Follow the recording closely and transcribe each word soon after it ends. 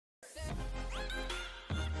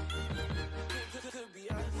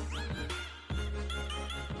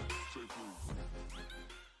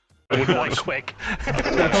would want quick.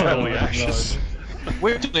 Holy ashes.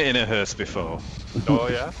 We've done it in a hearse before. Oh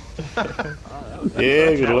yeah.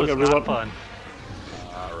 Yeah, good That luck, was everyone. not fun.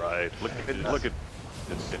 All right. Look at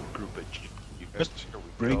this group of G. Just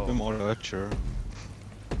bring them all out, sure.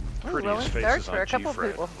 Prettiest search faces for on a couple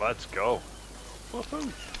Gfred. people. Let's go.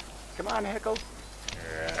 Woohoo! Come on, Hickle.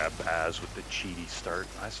 Yeah, Baz with the cheaty start.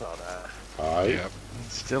 I saw that. Aye. Yeah.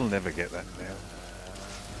 Still never get that now.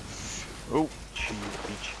 Oh,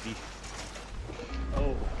 cheaty.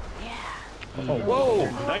 Oh. Yeah. Oh, Whoa!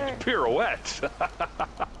 Nice pirouette.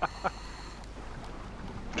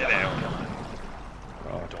 Get out.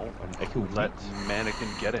 Oh, Don't let mannequin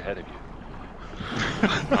get ahead of you.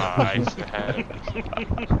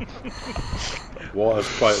 Water's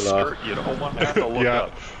quite low. Skirt, you don't want to have to look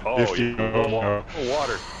up. Oh, if you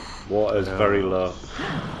water. Water's very low.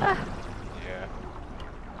 Yeah.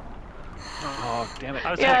 Oh, damn it.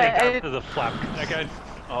 I was Yeah, hoping after the flap. That guy.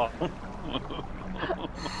 Oh.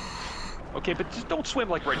 Okay, but just don't swim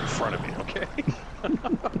like right in front of me, okay?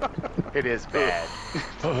 it is bad.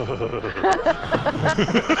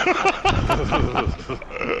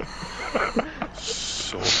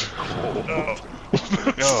 So cold.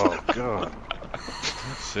 Oh, God.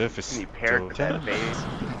 Surface. He paired with that face.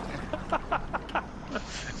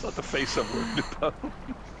 It's not the face I'm worried about.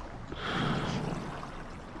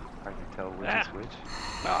 Hard to tell which is which.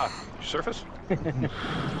 Ah, surface?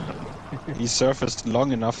 He surfaced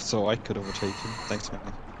long enough so I could overtake him. Thanks, man.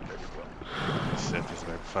 Surfaced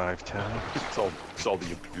about 5 times. It's all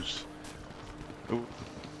the abuse. Ooh.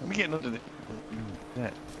 Let me get under the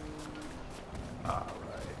net. Alright.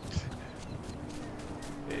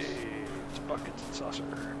 Hey, it's buckets and saucer.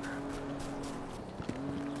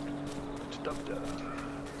 It's Dubda.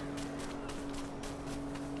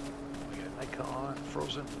 We got Nikon,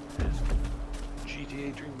 Frozen, and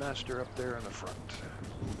GTA Dream Master up there in the front.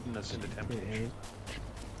 And that's into temptation.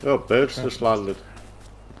 Oh, birds just landed.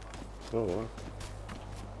 Oh, wow.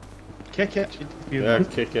 Kick it. Yeah,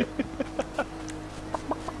 kick it.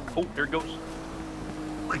 Oh, there it goes.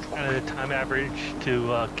 Kind of the time average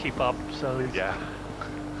to keep up, so he's, Yeah.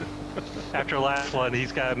 after last one,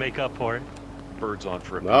 he's got to make up for it. Birds on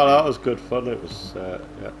for a No, that was good fun. It was,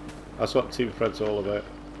 yeah. That's what Team Fred's all about.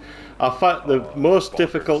 I found the most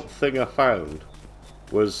difficult thing I found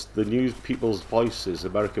was the new people's voices,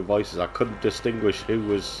 American voices. I couldn't distinguish who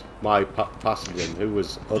was my passenger and who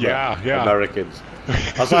was other Americans.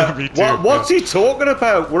 I was like, what's he talking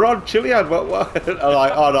about? We're on Chilean. What? I'm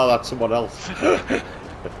like, oh no, that's someone else.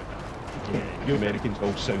 You Americans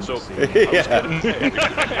all sound So, the same.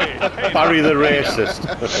 Yeah. Barry the racist.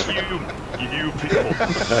 you people.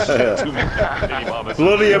 Too many mamas.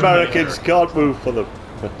 Bloody Americans can't move for them.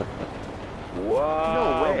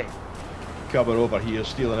 Wow. No way. Coming over here,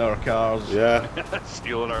 stealing our cars. Yeah.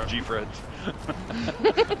 Stealing our Gfreds.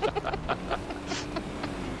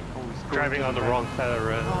 Driving on the wrong side of the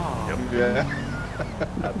road. Yeah.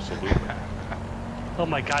 Absolutely. Oh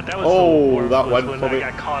my god, that was Oh, the worst that was went when for I me.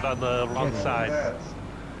 got caught on the wrong side.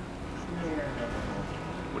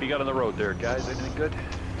 What do you got on the road there, guys? Anything good?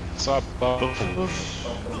 Stop.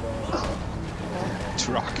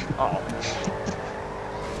 Truck. Oh.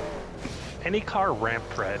 Any car ramp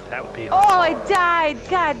red, that would be Oh, awesome. I died.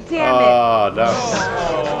 God damn it. Oh, no.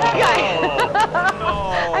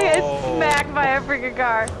 I got smacked by a freaking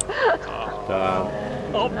car.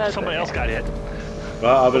 Damn. Oh, That's somebody else got hit.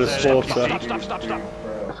 Right, I'm in a sportster. Stop.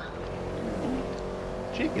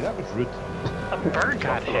 Cheeky, that was rude. A bird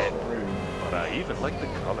got hit. But I even like the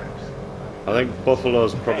colors. I think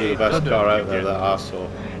Buffalo's probably the best car out there that I saw.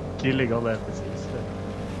 Killing all emphasis.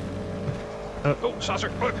 Oh, saucer!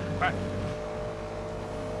 Look! Back.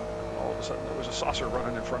 All of a sudden, there was a saucer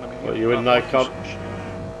running in front of me. What, you in Nikon?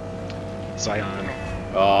 Zion.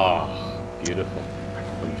 Oh, beautiful.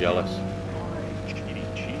 I'm jealous. Cheat.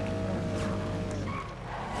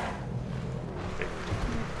 Hey,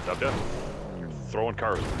 stop down. You're throwing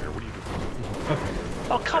cars over here. What are you doing?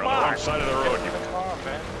 Oh, come You're on the wrong on! side of the road. Come on,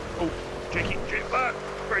 man. Oh, Jakey.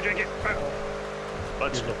 Where Jakey?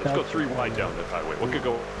 Let's go 3 wide down the highway. What could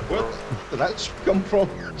go? Where did that come from?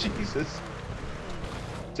 Jesus.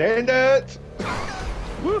 Send it!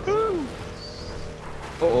 Woohoo!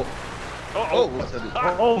 Uh-oh. Oh,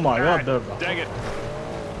 Oh my god, no. dang it.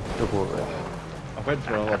 I went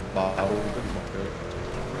for a battle,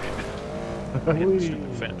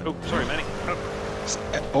 didn't Oh, sorry, Manny. Oh,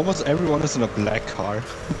 Almost everyone is in a black car.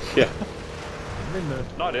 Yeah.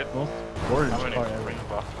 not it. Orange How many? car ever.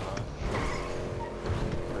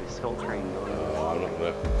 Soul Train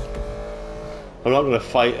going. I'm not gonna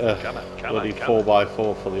fight a Come on, bloody come on.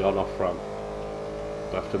 4x4 for the on-off ramp.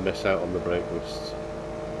 I have to miss out on the brake boosts.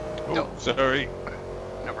 Oh, sorry.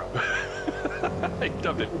 No problem. I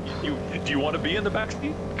dumped it. Do you want to be in the back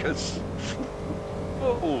seat? Because...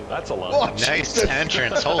 Oh, that's a lot. Oh, Nice Jesus.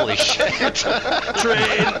 entrance, holy shit.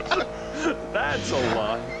 Train! That's a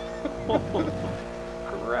lot.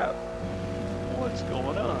 Crap. What's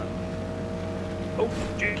going on? Oh,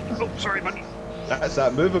 gee. Oh, sorry, buddy. That's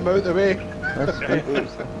that. Move him out the way.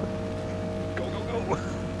 Go, go, go.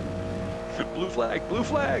 Blue flag, blue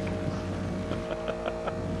flag.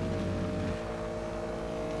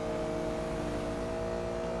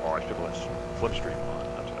 Oh, I should have let Flipstream on.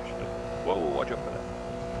 That's what I should do. Whoa, watch out for that.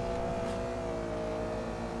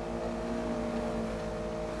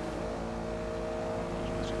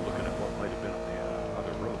 Just busy looking at what might have been on the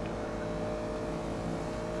other road.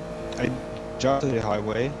 I jumped the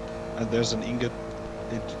highway, and there's an ingot,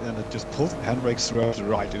 and it just pulled the handbrake swerved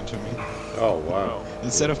right into me. Oh wow.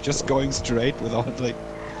 Instead of just going straight without, like,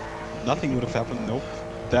 nothing would have happened, nope.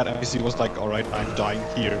 That NPC was like, alright, I'm dying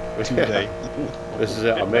here today. This is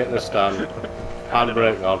it, I'm making a stand.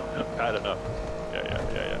 Handbrake on. I don't know.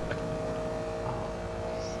 Yeah.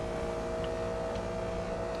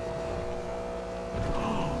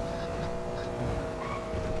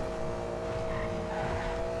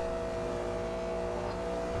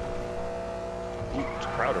 Ooh, it's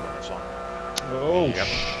crowded on this one. Oh, Yep,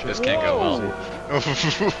 this can't go well.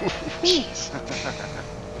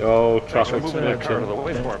 Oh, Thanks for traffic's moving that car out of the glitching.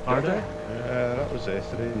 way for him. Are there? that was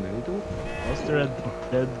yesterday in the needle. Was there a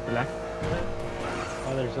dead black?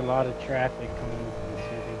 Oh, there's a lot of traffic coming into the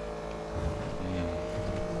city.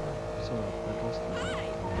 So that was the...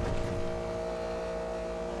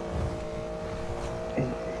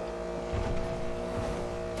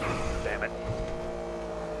 Damn it.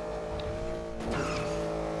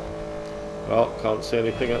 Well, can't see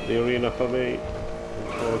anything at the arena for me,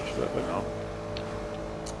 unfortunately. No.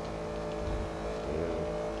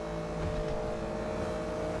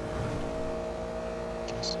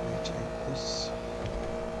 Just let me take this.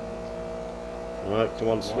 Right, come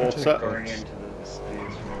on, small set.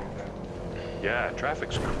 Yeah,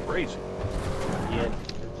 traffic's crazy. Yeah.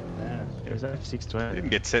 There's It F620. didn't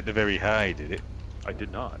get set to very high, did it? I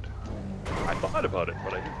did not. I thought about it,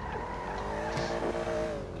 but I didn't.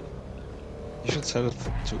 You should set it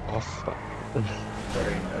to off.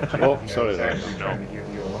 Oh, sorry there. No.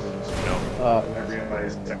 Oh,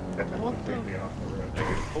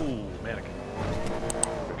 mannequin.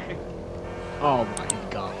 Oh my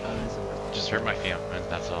god, that is Just hurt my feelings,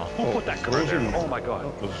 that's all. Who put that car there? Oh my god.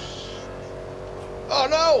 Oh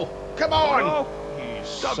no! Come on! Oh, you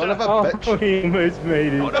Son of a Oh, bitch! he almost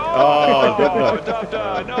made it. Oh no!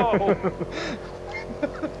 Oh, no!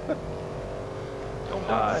 Don't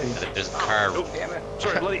die. There's a car Oh, damn it.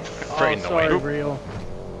 Sorry, bloody. right in the way. Sorry, real.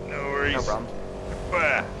 No worries. No problem.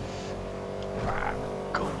 Ah. Ah,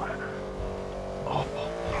 go on. Oh,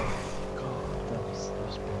 That was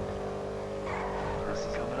this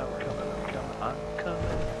is coming up, I'm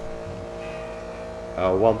coming. I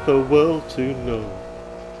want the world to know.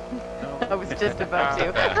 I was just about to.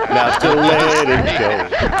 Not to let it go.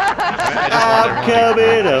 I'm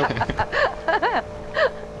coming up.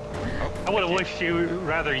 I would have wished you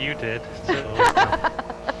did. So.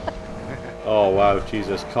 Oh wow,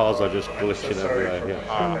 Jesus, cars are just glitching everywhere here.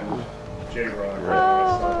 Oh, J-Rod.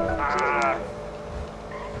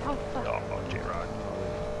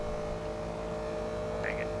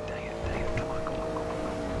 Dang it. Come on, go.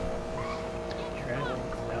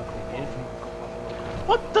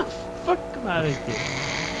 What the fuck, come out of here.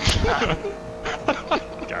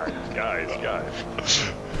 Guys.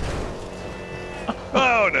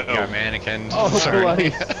 Oh no! You're a mannequin. Oh, sorry.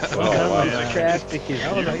 bloody. Oh, wow. Traffic is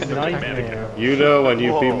a nightmare. You know when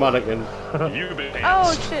you've been mannequin. You've been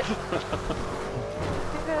Oh shit.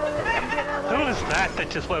 Who was that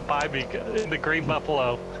just went by me in the green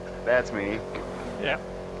buffalo? That's me. Yeah.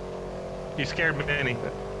 You scared me, Manny.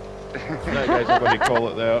 Right, guys, I'm going to call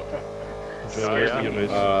it there. yeah.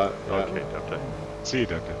 Yeah. Okay, Dubda. See you,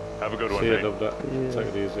 Doctor. Have a good one, See you, mate. Dubda. Take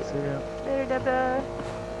it easy. Later, Dada.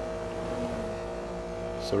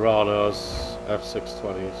 Serranos,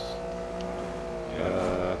 F620s.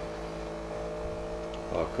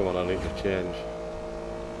 Oh, come on, I need to change.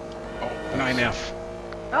 Oh, 9F.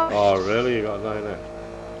 Oh, Oh, really? You got a 9F?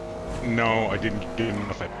 No, I didn't get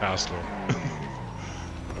enough at Paslow.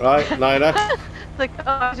 Right, 9F. like, oh,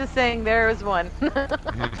 I was just saying there was one.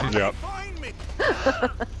 Yep.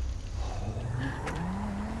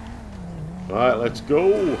 Right, let's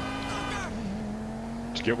go.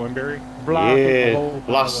 Did you get one, Barry? Blocking the Yeah, whole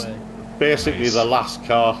last, highway. basically Nice. the last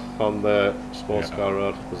car on the sports Yeah. car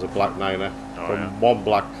road was a black 9F. Oh, From yeah. one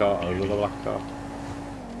black car to Beauty. another black car.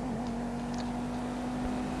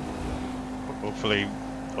 Hopefully,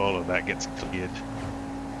 all of that gets cleared.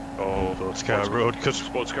 Oh, Sports car road, because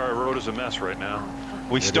Sports car road is a mess right now.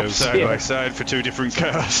 we stopped is. side by side for 2 different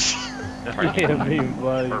cars. Yeah, being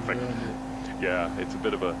bloody. Perfect. Yeah, it's a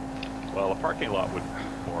bit of a, well, a parking lot with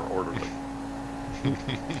more orderly.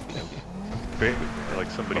 Like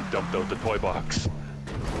somebody dumped out the toy box.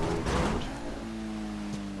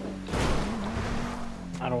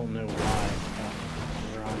 I don't know why.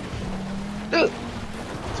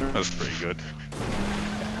 That's pretty good.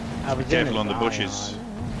 I was Careful in on the bushes.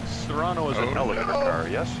 Serrano is an elevator car,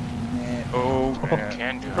 yes? Oh,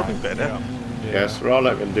 Can do probably it. better. Yes, Ron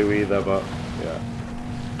can do either, but yeah,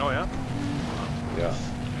 Oh yeah? yeah.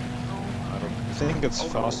 I think it's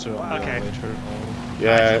faster on the Okay. elevator. Actually,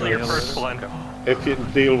 Yeah, your first one. if you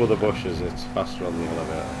deal with the bushes, it's faster on the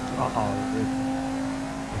elevator.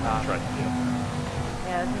 That's right. Yeah.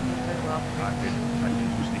 Yeah, this is very well. I can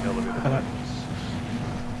use the elevator.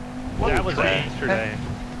 That was yesterday.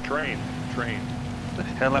 Train.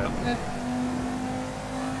 Hello.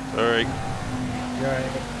 Sorry.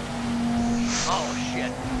 Oh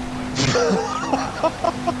shit.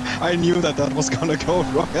 I knew that was gonna go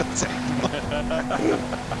wrong at second.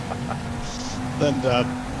 Then that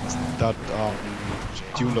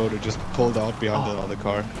fuel loader just pulled out behind the other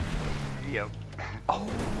car. Yep.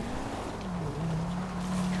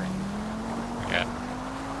 Yeah.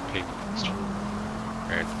 Pig.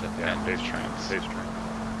 Right, Yeah, and base train.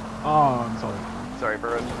 Oh, I'm sorry. Sorry,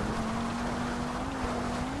 Burroughs.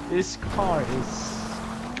 This car is.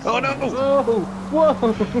 Oh no! Whoa!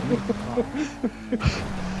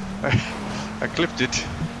 I clipped it.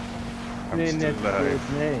 I'm Then still that's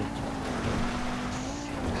alive. me.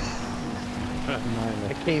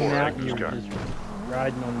 I came Poor out and Agnes you were car. just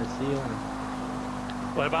riding on the ceiling.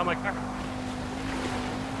 What about my car?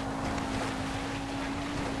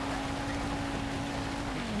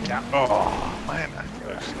 Oh, man.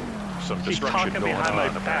 There's some She's destruction talking going behind my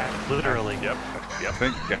on. back, literally. Yep. I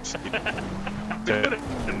think yes.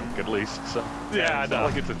 At least. So, Yeah, I it's know.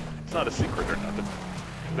 not like it's not a secret or nothing.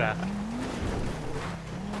 That.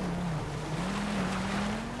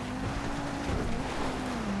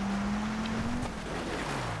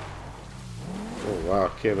 Oh wow,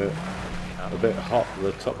 came out a bit hot at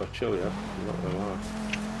the top of Chile, not gonna lie.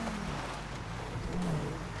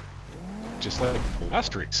 Just like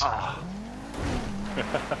last race.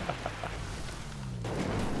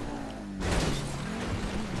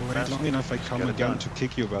 Wait long enough, I come Get it again done. to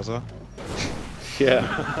kick you, Buzzer.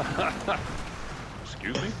 Yeah.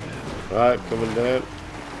 Excuse me? Right, coming down.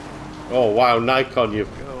 Oh wow, Nikon, you've...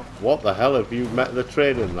 What the hell have you met the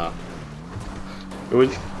train in that? It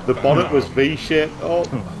was... The bonnet was V-shaped. Oh.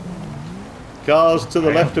 Cars to the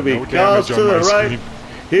I left have of me. no Cars damage to on the my right. screen.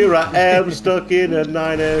 Here I am, stuck in a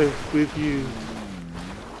 9 with you.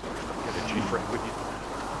 Get a Gfred with you.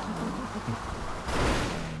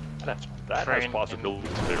 That has possibilities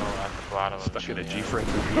there. at the bottom of Stuck in a Chile. Gfred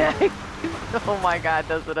with you. Oh my god,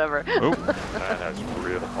 does it ever. Oh, That has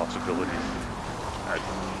real possibilities.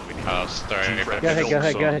 We need Oh, sorry. Gfred Go ahead, go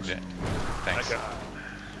ahead, film go ahead. some- Thanks. Like,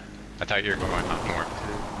 I thought you were going on more.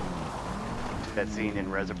 That scene in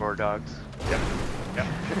Reservoir Dogs. yeah.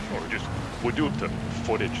 Or we'll do the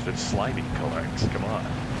footage that Slimy collects. Come on.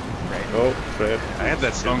 Right. Oh, train. I had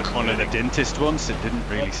that song on at a dentist once. It didn't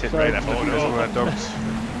really sit Sorry. right after Oh, the no. Reservoir Dogs.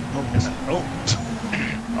 Oh,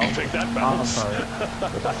 I'll take that I'm bounce. sorry.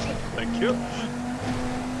 Thank you.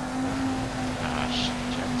 Ah, shit.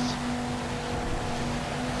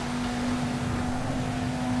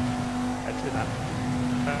 That's it.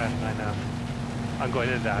 I know. I'm going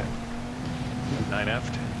to die.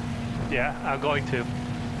 9F'd. Yeah, I'm going to.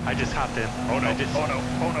 I just hopped in. Oh no, I just, oh no,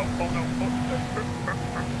 oh no, oh no, oh no.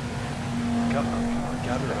 Come on,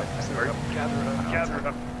 gather it up, gather it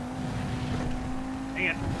up. Dang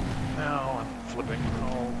it. Now I'm flipping.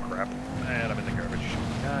 Oh crap. And I'm in the garbage.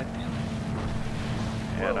 God damn.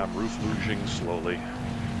 And I'm roof luging slowly.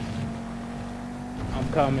 I'm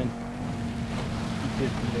coming. Keep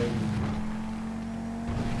it there.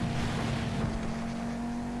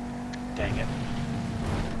 Dang it.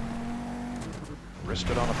 Risked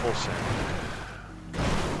it on a full send.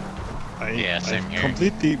 Yeah, same I here.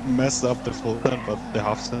 completely messed up the full send, but the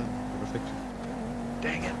half send, perfect.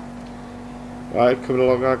 Dang it. Right, coming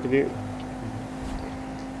along, Arcanute.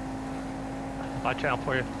 watch out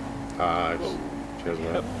for you. Ah, cheers,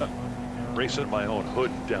 man. Racing my own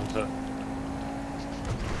hood down to...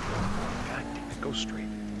 God damn it, go straight.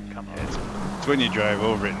 Come on. It's when you drive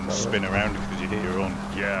over it and spin around because you hit your own.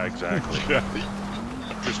 Yeah, exactly.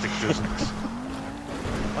 Interesting physics.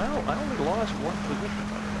 Well, I only lost one position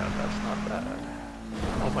on that. That's not bad.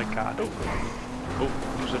 Oh my god. Oh,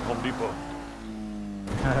 who's at Home Depot?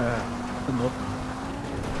 Nope.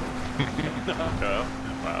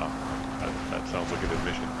 Wow. That sounds like an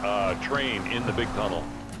admission. Train in the big tunnel.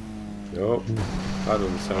 Nope. That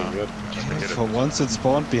doesn't sound good. For once it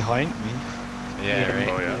spawned behind me. Yeah, right.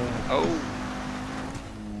 Oh, yeah. Oh.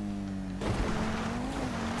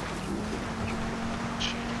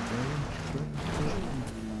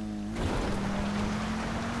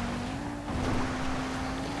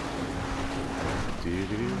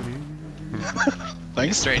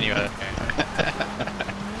 Thanks. Straighten you out.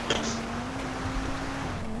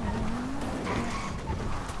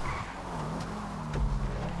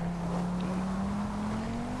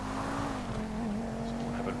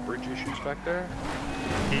 Having bridge issues back there?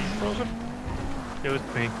 He's frozen? It was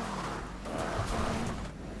me.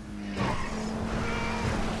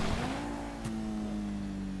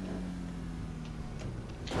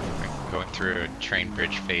 I'm going through a train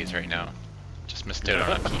bridge phase right now. Just missed it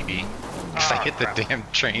on a PB. Because I hit the damn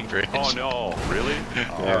train bridge. Oh no, really?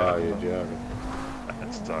 Yeah, you're joking.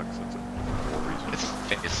 That sucks. That's a poor reason. It's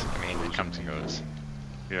phase. I mean, it comes and goes.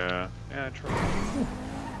 Yeah, true.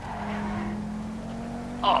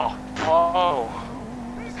 Oh! Oh!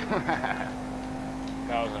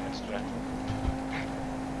 That was unexpected.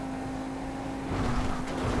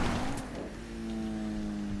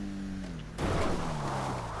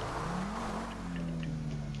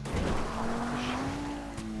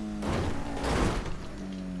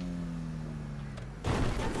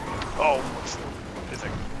 Oh, there's a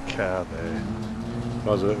car there. I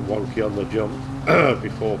was a bit wonky on the jump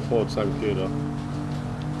before Ford Sancudo.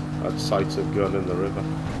 Had sights of gun in the river.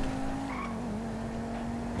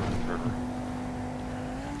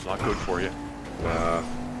 Not good for you. Nah.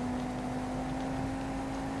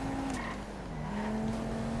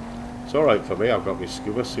 It's alright for me, I've got my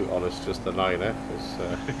scuba suit on, it's just the 9F. It's,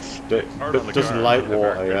 hard on the doesn't car. like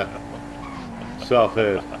water, yeah. So I've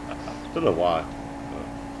heard. Don't know why.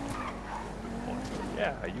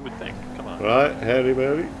 Yeah, you would think. Come on. Right, Harry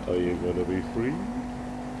Mary, are you gonna be free?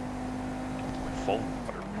 My phone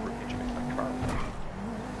water privilege makes my car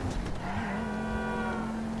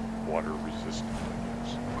water resistant, I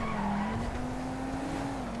guess.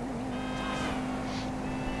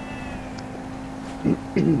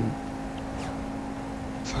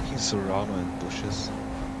 Fucking Serrano and bushes.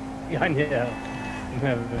 Yeah, I know.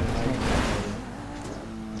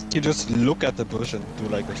 You just look at the bush and do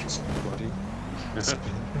like a body.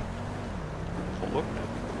 Oh, look.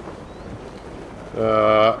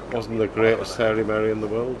 Wasn't the greatest Harry Mary in the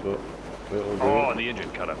world, but it'll do. Oh, and the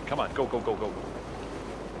engine cut up. Come on, go, go, go, go.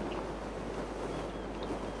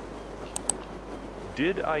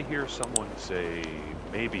 Did I hear someone say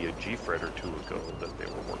maybe a Gfred or two ago that they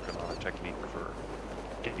were working on a technique for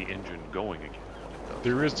getting the engine going again?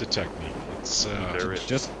 There is a technique. It's There is.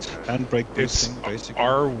 Just handbrake it's boosting, basically.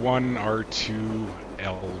 R1, R2,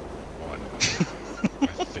 L1. I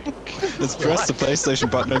think. Let's press the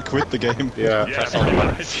PlayStation button and quit the game. Yeah. Yeah, pretty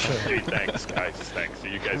much. Hey, thanks, guys. Thanks.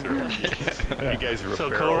 You guys are So a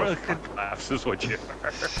barrel of laughs is what you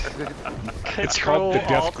are. It's called the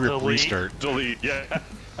Death Alt, Grip delete. Restart. Delete, yeah.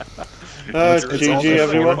 GG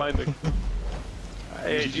everyone.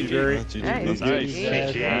 Hey, GG, GG. Nice. Nice.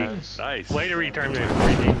 GG. Nice. Way to return me to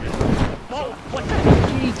 3D. Whoa, what the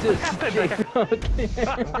Jesus. happened?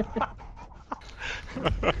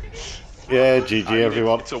 Yeah, GG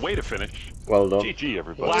everyone. It's a way to finish. Well done. GG,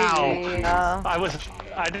 everybody. Wow.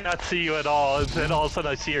 I did not see you at all, and then all of a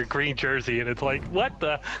sudden I see your green jersey, and it's like, what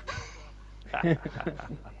the? Excellent.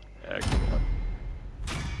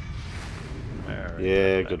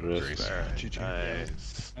 Yeah, good race.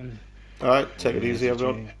 Nice. Alright, take it easy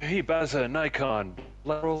everyone. Hey, Baza, Nikon,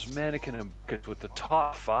 Laterals, Mannequin, and Bucket with the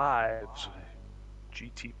top fives.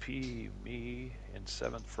 GTP, me, in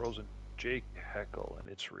 7th, Frozen Jake, Heckle, and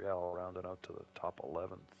It's Real rounding out to the top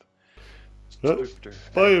 11th.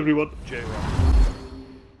 Bye everyone. J-Rock.